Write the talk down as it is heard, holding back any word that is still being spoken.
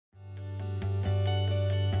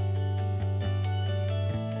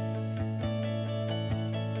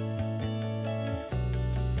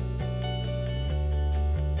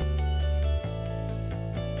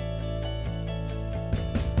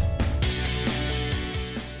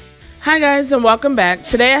Hi guys and welcome back.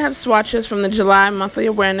 Today I have swatches from the July Monthly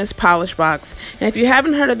Awareness Polish Box. And if you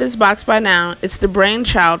haven't heard of this box by now, it's the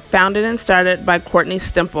brainchild founded and started by Courtney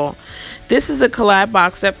Stemple. This is a collab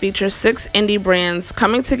box that features 6 indie brands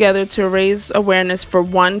coming together to raise awareness for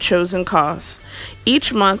one chosen cause.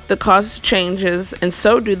 Each month the cause changes and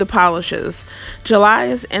so do the polishes. July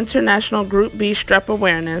is International Group B Strep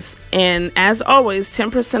Awareness, and as always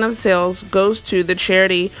 10% of sales goes to the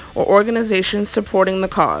charity or organization supporting the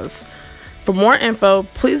cause. For more info,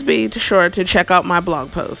 please be sure to check out my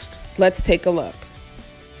blog post. Let's take a look.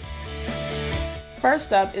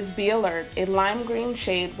 First up is Be Alert, a lime green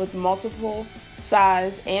shade with multiple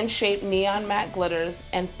size and shape neon matte glitters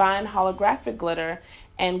and fine holographic glitter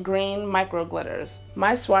and green micro glitters.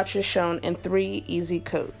 My swatch is shown in 3 easy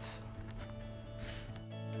coats.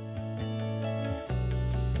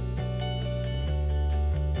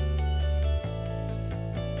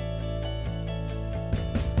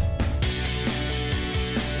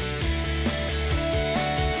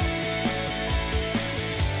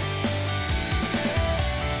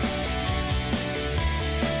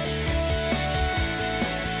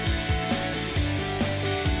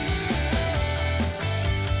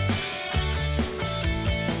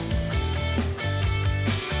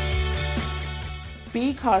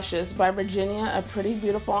 Be Cautious by Virginia, a Pretty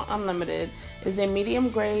Beautiful Unlimited, is a medium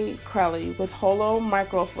gray crelly with holo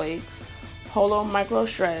micro flakes, holo micro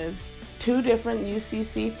shreds, 2 different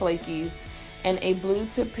UCC flakies, and a blue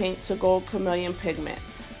to pink to gold chameleon pigment.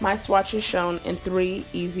 My swatch is shown in 3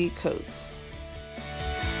 easy coats.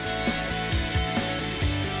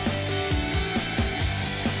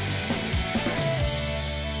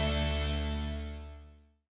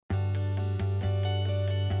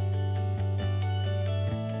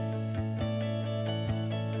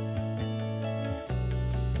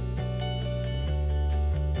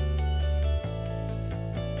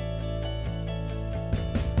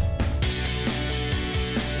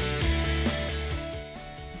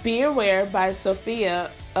 Be Aware by Sophia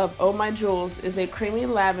of Oh My Jewels is a creamy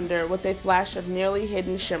lavender with a flash of nearly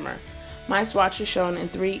hidden shimmer. My swatch is shown in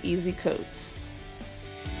 3 easy coats.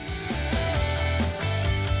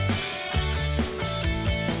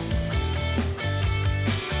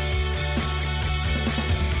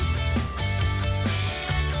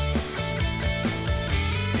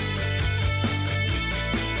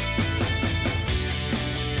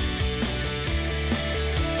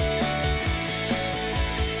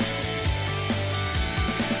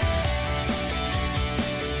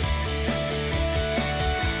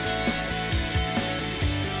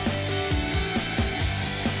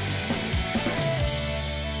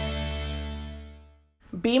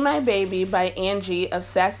 Be My Baby by Angie of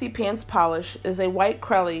Sassy Pants Polish is a white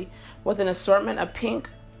crelly with an assortment of pink,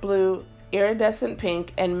 blue, iridescent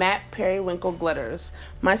pink, and matte periwinkle glitters.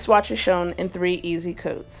 My swatch is shown in 3 easy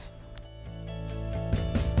coats.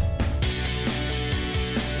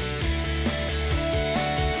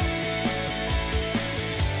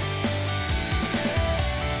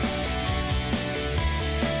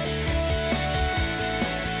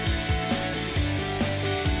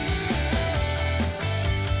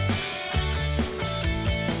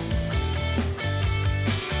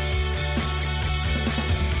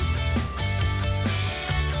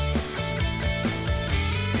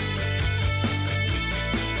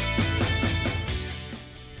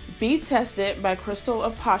 Be Tested by Crystal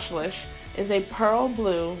of Poshlish is a pearl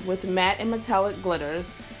blue with matte and metallic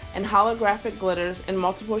glitters and holographic glitters in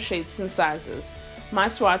multiple shapes and sizes. My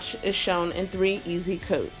swatch is shown in 3 easy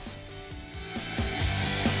coats.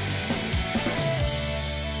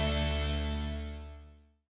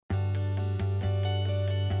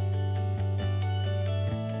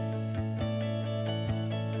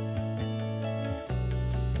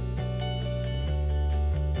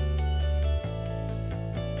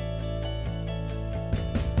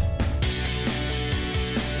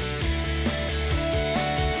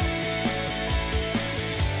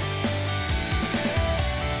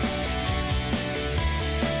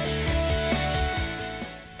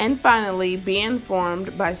 And finally, Be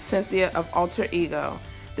Informed by Cynthia of Alter Ego.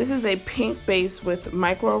 This is a pink base with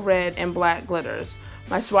micro red and black glitters.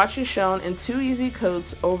 My swatch is shown in 2 easy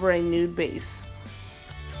coats over a nude base.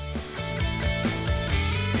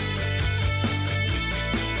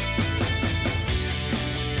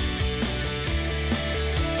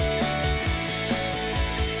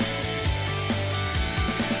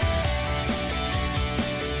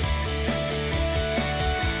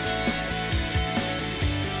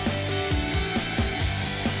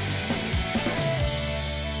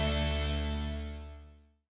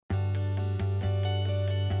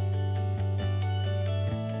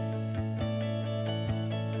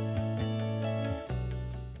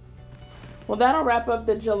 Well, that'll wrap up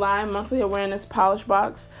the July Monthly Awareness Polish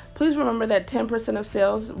Box. Please remember that 10% of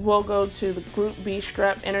sales will go to the group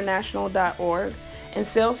bstrepinternational.org, and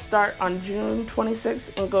sales start on June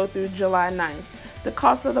 26th and go through July 9th. The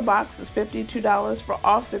cost of the box is $52 for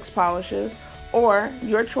all 6 polishes, or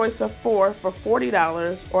your choice of 4 for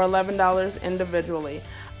 $40 or $11 individually.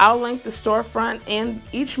 I'll link the storefront and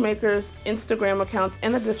each maker's Instagram accounts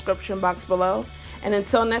in the description box below. And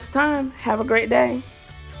until next time, have a great day.